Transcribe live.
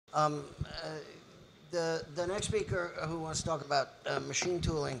Um, the next speaker who wants to talk about machine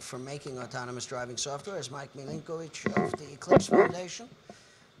tooling for making autonomous driving software is Mike Milinkovich of the Eclipse Foundation.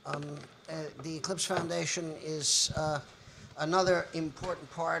 Um, the Eclipse Foundation is another important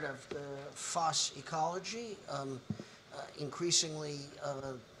part of the FOSS ecology, increasingly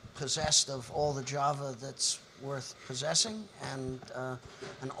possessed of all the Java that's worth possessing, and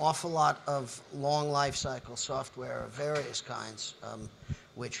an awful lot of long life cycle software of various kinds,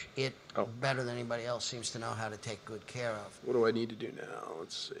 which it, Oh, better than anybody else, seems to know how to take good care of. what do I need to do now?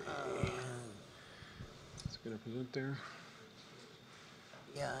 Let's see. It's going to present there.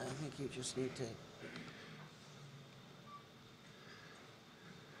 Yeah, I think you just need to.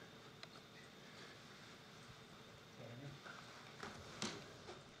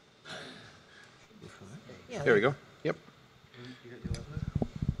 Yeah, There we go. Yep.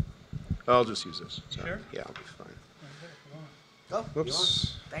 I'll just use this. Sorry. Sure. Yeah, I'll be fine. go. You Whoops.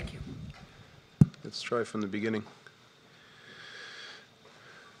 are. Thank you. Let's try from the beginning.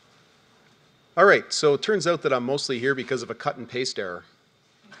 All right, so it turns out that I'm mostly here because of a cut and paste error.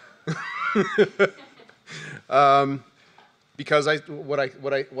 Because what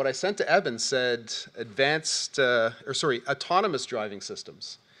I sent to Evan said autonomous driving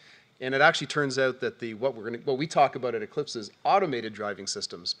systems, and it actually turns out that what we talk about at Eclipse is automated driving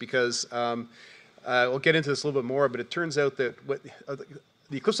systems. Because we'll get into this a little bit more, but it turns out that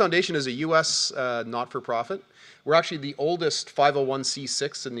the Eclipse Foundation is a U.S. Not-for-profit. We're actually the oldest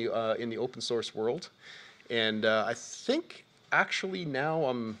 501c6 in the open source world, and I think actually now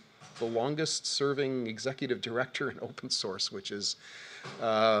I'm the longest serving executive director in open source, which is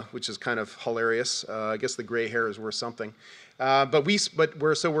kind of hilarious. I guess the gray hair is worth something. But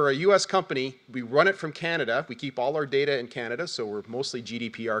we're a U.S. company. We run it from Canada. We keep all our data in Canada, so we're mostly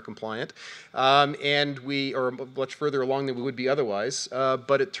GDPR compliant, and we are much further along than we would be otherwise.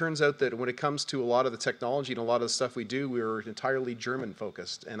 But it turns out that when it comes to a lot of the technology and a lot of the stuff we do, we're entirely German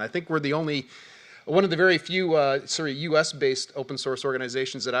focused, and I think we're one of the very few U.S.-based open source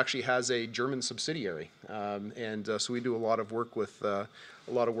organizations that actually has a German subsidiary, so we do a lot of work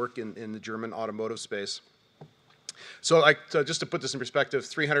in the German automotive space. So just to put this in perspective,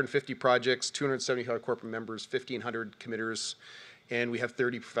 350 projects, 275 corporate members, 1,500 committers, and we have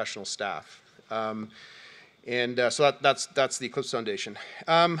 30 professional staff. So that's the Eclipse Foundation.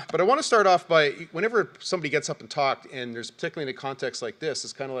 But I want to start off by, whenever somebody gets up and talks, and there's particularly in a context like this,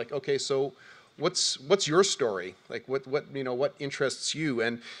 it's kind of like, okay, so what's your story? Like what interests you?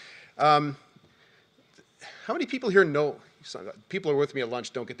 And how many people here know? People who are with me at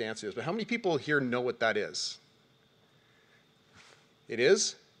lunch don't get to answer this, but how many people here know what that is? It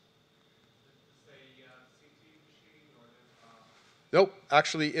is? Nope.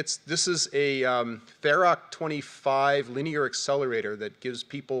 Actually, this is a Ferroc 25 linear accelerator that gives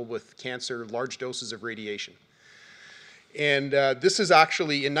people with cancer large doses of radiation. And this is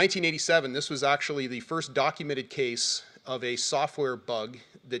actually, in 1987, this was actually the first documented case of a software bug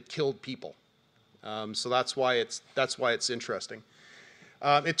that killed people. So that's why it's interesting.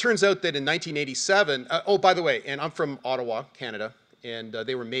 It turns out that in 1987, oh, by the way, and I'm from Ottawa, Canada, and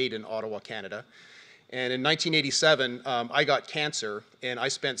they were made in Ottawa, Canada. And in 1987, I got cancer, and I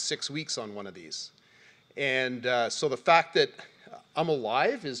spent 6 weeks on one of these. And so the fact that I'm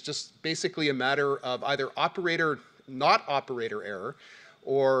alive is just basically a matter of either not operator error,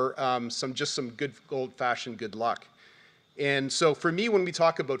 or some good old-fashioned good luck. And so for me, when we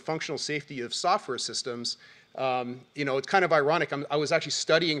talk about functional safety of software systems, it's kind of ironic. I was actually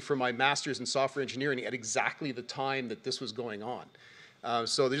studying for my master's in software engineering at exactly the time that this was going on.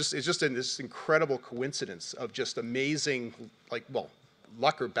 So it's just this incredible coincidence of just amazing,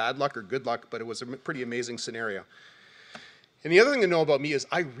 luck or bad luck or good luck, but it was a pretty amazing scenario. And the other thing to know about me is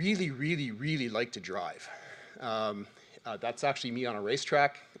I really, really, really like to drive. That's actually me on a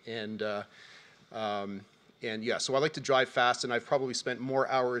racetrack, and yeah, so I like to drive fast, and I've probably spent more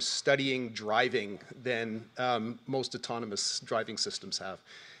hours studying driving than most autonomous driving systems have,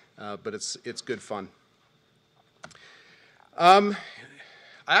 but it's good fun.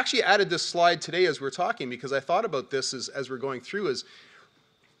 I actually added this slide today as we're talking because I thought about this as we're going through is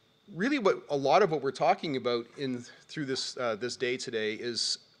really a lot of what we're talking about through this day today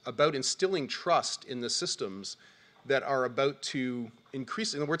is about instilling trust in the systems that are about to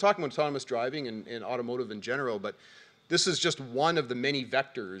increase. And we're talking about autonomous driving and automotive in general, but this is just one of the many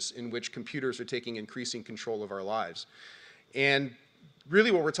vectors in which computers are taking increasing control of our lives. And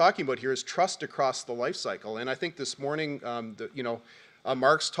really what we're talking about here is trust across the life cycle. And I think this morning,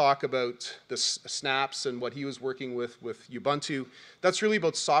 Mark's talk about the snaps and what he was working with Ubuntu, that's really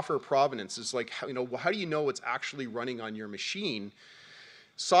about software provenance. It's like, how do you know it's actually running on your machine?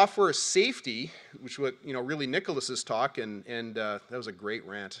 Software safety, which what really Nicholas's talk, and that was a great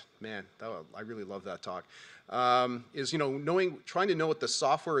rant, man. I really love that talk. Is trying to know what the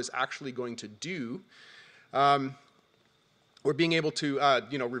software is actually going to do, or being able to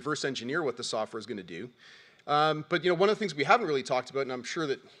reverse engineer what the software is going to do. But one of the things we haven't really talked about, and I'm sure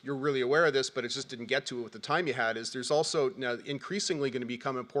that you're really aware of this, but it just didn't get to it with the time you had, is there's also now increasingly going to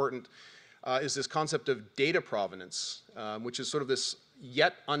become important is this concept of data provenance, which is sort of this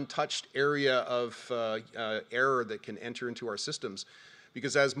yet untouched area of error that can enter into our systems.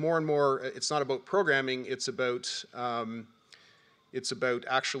 Because as more and more, it's not about programming, it's about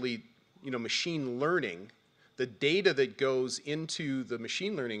actually machine learning. The data that goes into the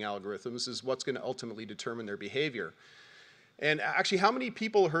machine learning algorithms is what's going to ultimately determine their behavior. And actually, how many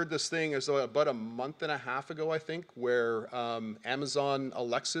people heard this thing? It was about a month and a half ago, I think, where Amazon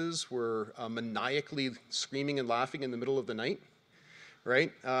Alexas were maniacally screaming and laughing in the middle of the night,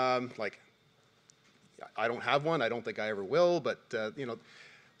 right? Like, I don't have one. I don't think I ever will. But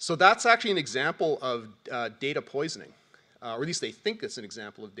so that's actually an example of data poisoning, or at least they think it's an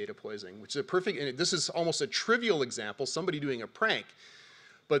example of data poisoning, which is a perfect. And this is almost a trivial example, somebody doing a prank.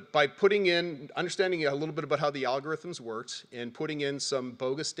 But by understanding a little bit about how the algorithms worked and putting in some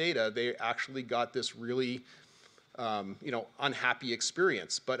bogus data, they actually got this really, unhappy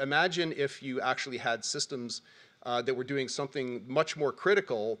experience. But imagine if you actually had systems that were doing something much more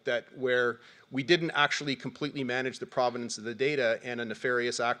critical, where we didn't actually completely manage the provenance of the data, and a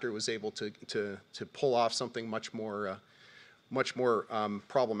nefarious actor was able to pull off something much more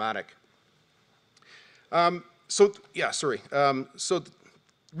problematic.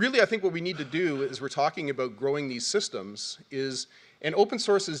 Really, I think what we need to do as we're talking about growing these systems is, and open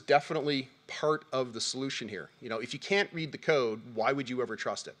source is definitely part of the solution here. If you can't read the code, why would you ever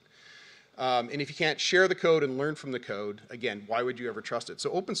trust it? And if you can't share the code and learn from the code, again, why would you ever trust it?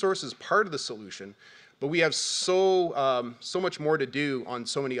 So open source is part of the solution, but we have so much more to do on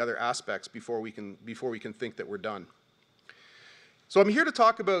so many other aspects before we can think that we're done. So I'm here to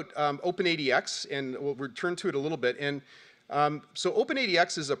talk about OpenADX, and we'll return to it a little bit. And so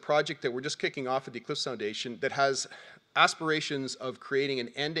OpenADX is a project that we're just kicking off at the Eclipse Foundation that has aspirations of creating an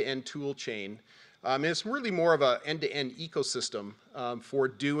end-to-end tool chain. And it's really more of an end-to-end ecosystem for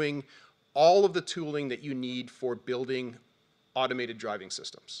doing all of the tooling that you need for building automated driving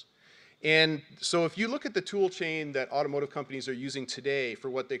systems. And so if you look at the tool chain that automotive companies are using today for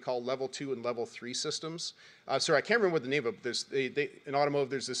what they call level 2 and level 3 systems, sorry, I can't remember what the name of it. In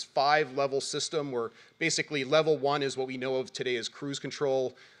automotive, there's this 5-level system where basically level 1 is what we know of today as cruise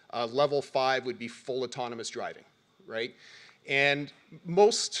control. Level 5 would be full autonomous driving, right? And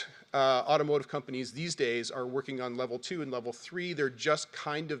most automotive companies these days are working on level 2 and level 3. They're just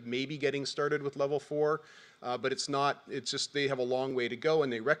kind of maybe getting started with level 4. But it's just they have a long way to go,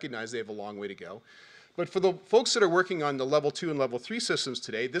 and they recognize they have a long way to go. But for the folks that are working on the level 2 and level 3 systems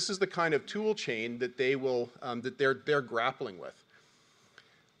today, this is the kind of tool chain that they're grappling with.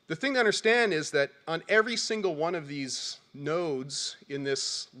 The thing to understand is that on every single one of these nodes in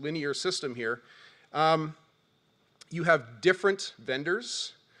this linear system here, you have different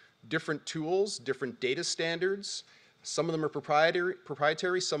vendors, different tools, different data standards. Some of them are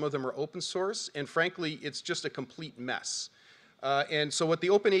proprietary, some of them are open source, and frankly, it's just a complete mess. And so what the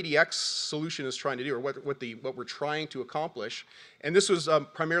OpenADX solution is trying to do, or what we're trying to accomplish, and this was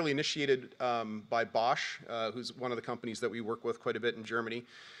primarily initiated by Bosch, who's one of the companies that we work with quite a bit in Germany.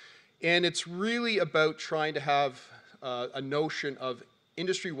 And it's really about trying to have a notion of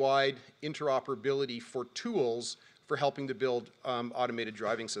industry-wide interoperability for tools for helping to build automated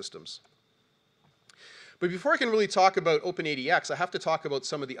driving systems. But before I can really talk about OpenADX, I have to talk about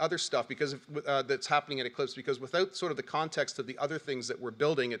some of the other stuff that's happening at Eclipse, because without sort of the context of the other things that we're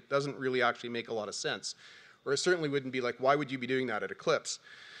building, it doesn't really actually make a lot of sense. Or it certainly wouldn't be like, why would you be doing that at Eclipse?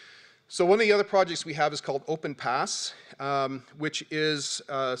 So one of the other projects we have is called OpenPass, which is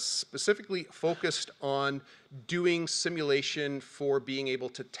specifically focused on doing simulation for being able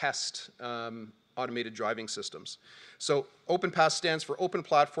to test automated driving systems. So OpenPass stands for Open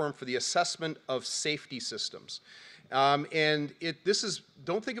Platform for the Assessment of Safety Systems. And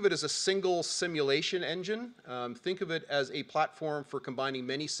don't think of it as a single simulation engine. Think of it as a platform for combining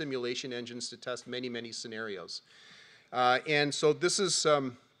many simulation engines to test many, many scenarios. And so this is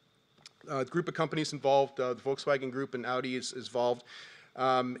a group of companies involved. The Volkswagen Group and Audi is involved.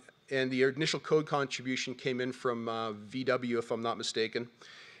 And the initial code contribution came in from VW, if I'm not mistaken.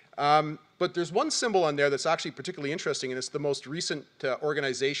 But there's one symbol on there that's actually particularly interesting, and it's the most recent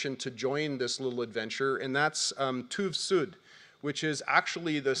organization to join this little adventure, and that's TÜV Süd, which is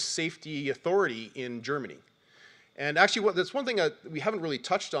actually the safety authority in Germany. And actually, that's one thing we haven't really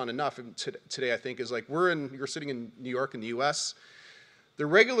touched on enough today, I think, is like you're sitting in New York in the US. The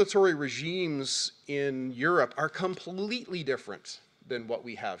regulatory regimes in Europe are completely different than what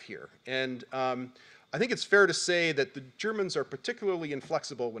we have here. And I think it's fair to say that the Germans are particularly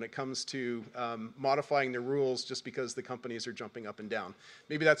inflexible when it comes to modifying their rules just because the companies are jumping up and down.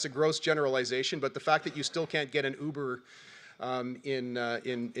 Maybe that's a gross generalization, but the fact that you still can't get an Uber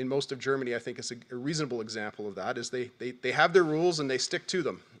in most of Germany, I think, is a reasonable example of that. Is they have their rules and they stick to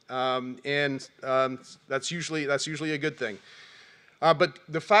them, that's usually a good thing. But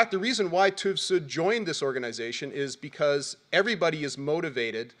the reason why TÜV joined this organization is because everybody is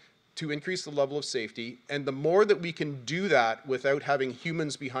motivated to increase the level of safety, and the more that we can do that without having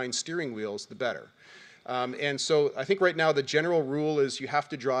humans behind steering wheels, the better. And so I think right now the general rule is you have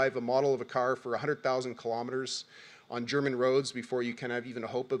to drive a model of a car for 100,000 kilometers on German roads before you can have even a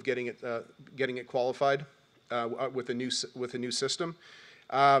hope of getting it qualified with a new system.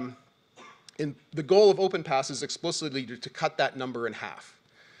 And the goal of OpenPass is explicitly to cut that number in half.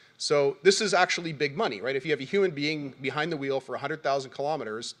 So this is actually big money, right? If you have a human being behind the wheel for 100,000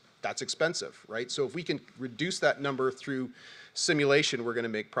 kilometers, that's expensive, right? So if we can reduce that number through simulation, we're going to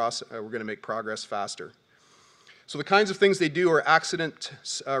make progress faster. So the kinds of things they do are accident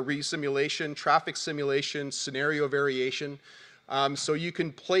re-simulation, traffic simulation, scenario variation. So you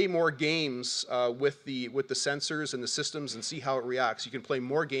can play more games with the sensors and the systems and see how it reacts. You can play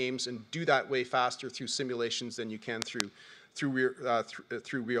more games and do that way faster through simulations than you can through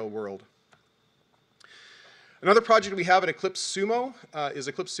real world. Another project we have at Eclipse Sumo is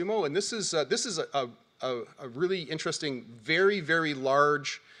Eclipse Sumo, and this is a really interesting, very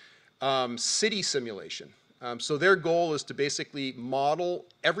large city simulation. So their goal is to basically model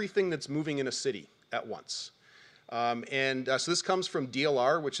everything that's moving in a city at once. So this comes from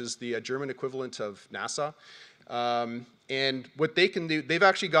DLR, which is the German equivalent of NASA. And what they can do, they've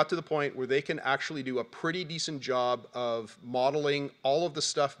actually got to the point where they can actually do a pretty decent job of modeling all of the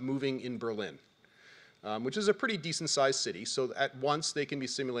stuff moving in Berlin, which is a pretty decent sized city. So at once they can be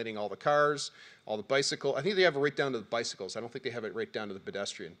simulating all the cars, all the bicycle. I think they have it right down to the bicycles. I don't think they have it right down to the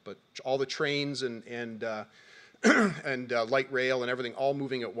pedestrian, but all the trains and light rail and everything all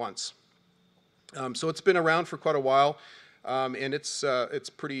moving at once. So it's been around for quite a while, and it's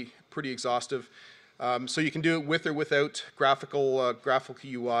pretty exhaustive. So you can do it with or without graphical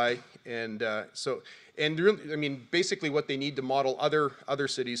UI, and really, I mean, basically what they need to model other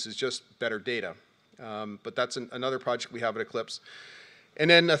cities is just better data. But that's another project we have at Eclipse. And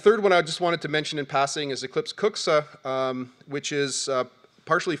then a third one I just wanted to mention in passing is Eclipse Cuxa, which is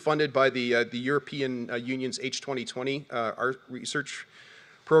partially funded by the European Union's H2020 art research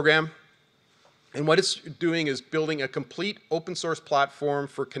program. And what it's doing is building a complete open source platform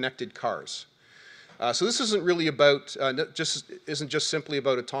for connected cars. So this isn't really about, isn't just simply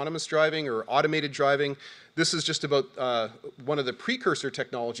about autonomous driving or automated driving. This is just about one of the precursor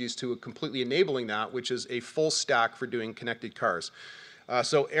technologies to completely enabling that, which is a full stack for doing connected cars.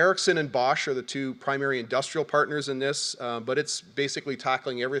 So Ericsson and Bosch are the two primary industrial partners in this, but it's basically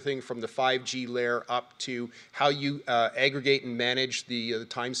tackling everything from the 5G layer up to how you aggregate and manage the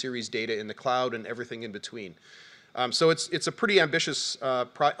time series data in the cloud and everything in between. So it's a pretty ambitious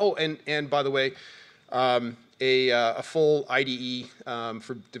and by the way, a full IDE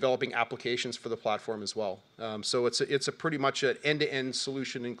for developing applications for the platform as well. So it's a pretty much an end-to-end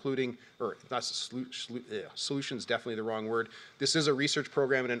solution, including, or not solution is definitely the wrong word. This is a research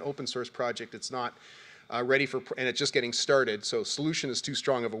program and an open source project. It's not ready for, and it's just getting started. So solution is too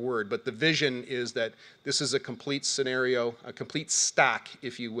strong of a word, but the vision is that this is a complete scenario, a complete stack,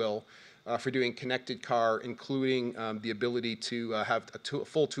 if you will, for doing connected car, including the ability to have a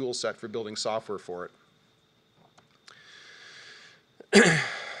full tool set for building software for it.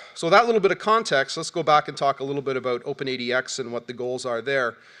 So that little bit of context, let's go back and talk a little bit about OpenADX and what the goals are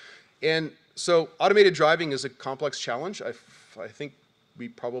there. And so automated driving is a complex challenge. I think we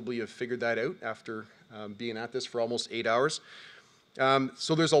probably have figured that out after being at this for almost 8 hours.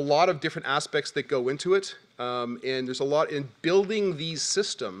 So there's a lot of different aspects that go into it. And there's a lot in building these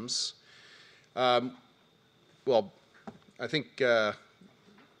systems. Well, I think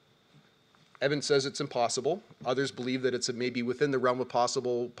Evan says it's impossible. Others believe that it's maybe within the realm of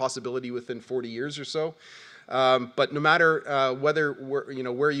possibility within 40 years or so. But no matter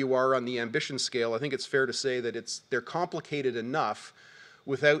where you are on the ambition scale, I think it's fair to say that they're complicated enough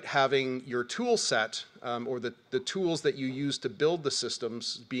without having your tool set or the tools that you use to build the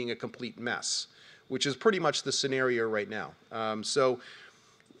systems being a complete mess, which is pretty much the scenario right now. So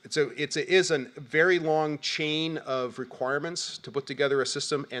is a very long chain of requirements to put together a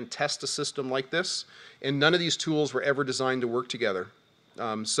system and test a system like this, and none of these tools were ever designed to work together.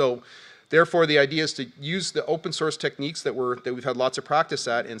 So therefore, the idea is to use the open source techniques that we've had lots of practice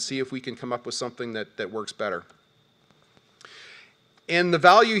at and see if we can come up with something that works better. And the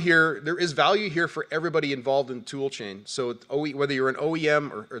value here, there is value here for everybody involved in the tool chain. So whether you're an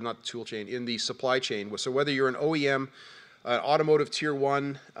OEM or not tool chain, in the supply chain, so whether you're an OEM, an automotive tier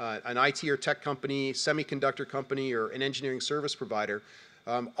one, an IT or tech company, semiconductor company, or an engineering service provider,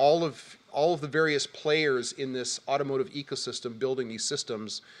 all of the various players in this automotive ecosystem building these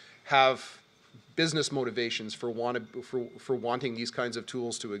systems have business motivations for wanting these kinds of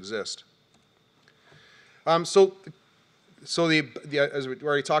tools to exist. So as we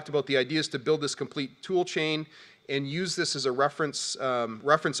already talked about, the idea is to build this complete tool chain and use this as a reference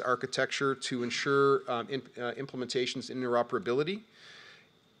architecture to ensure implementations and interoperability.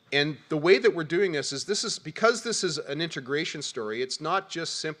 And the way that we're doing this is because this is an integration story. It's not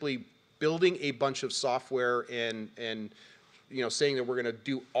just simply building a bunch of software and saying that we're going to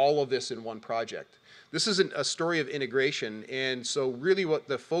do all of this in one project. This isn't a story of integration, and so really what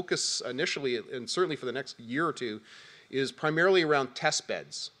the focus initially, and certainly for the next year or two, is primarily around test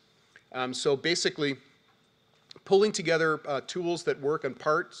beds. So basically, pulling together tools that work on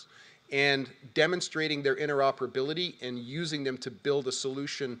parts and demonstrating their interoperability and using them to build a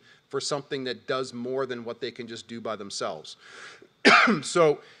solution for something that does more than what they can just do by themselves.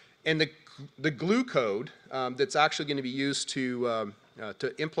 And the glue code that's actually going to be used to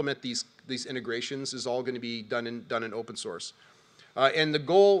implement these integrations is all going to be done in open source. And the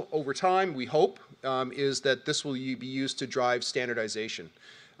goal over time, we hope, is that this will be used to drive standardization.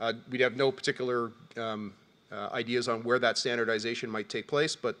 We have no particular ideas on where that standardization might take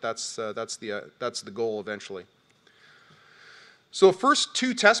place, but that's the goal eventually. So the first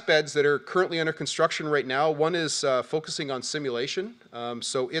two test beds that are currently under construction right now, one is focusing on simulation.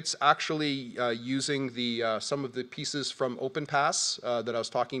 So it's actually using some of the pieces from OpenPass that I was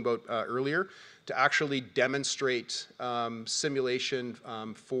talking about earlier to actually demonstrate simulation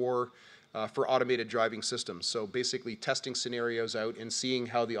for automated driving systems. So basically testing scenarios out and seeing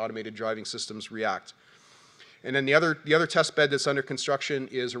how the automated driving systems react. And then the other test bed that's under construction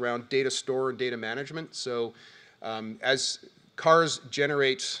is around data store and data management. So as cars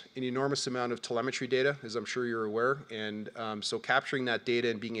generate an enormous amount of telemetry data, as I'm sure you're aware, and so capturing that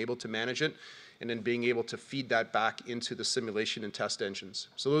data and being able to manage it, and then being able to feed that back into the simulation and test engines.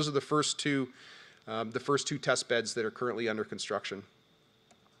 So those are the first two test beds that are currently under construction.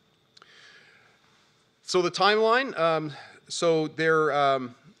 So the timeline, so they're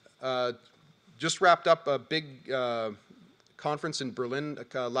just wrapped up a big conference in Berlin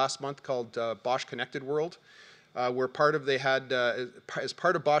last month called Bosch Connected World, where as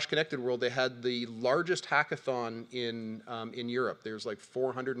part of Bosch Connected World, they had the largest hackathon in Europe. There's like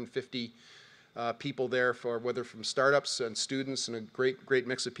 450 people there, whether from startups and students, and a great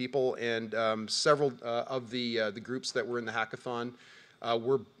mix of people. And several of the groups that were in the hackathon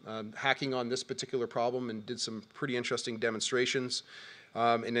were hacking on this particular problem and did some pretty interesting demonstrations.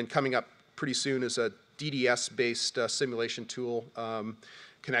 And then coming up pretty soon is a DDS-based simulation tool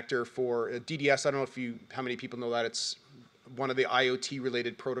connector for DDS. I don't know how many people know that. It's one of the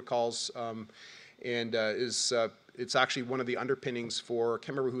IoT-related protocols, and it's actually one of the underpinnings for, I can't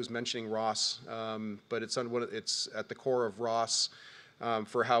remember who was mentioning ROS, but it's at the core of ROS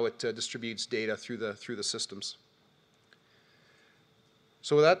for how it distributes data through the systems.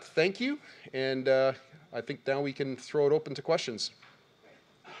 So with that, thank you, and I think now we can throw it open to questions.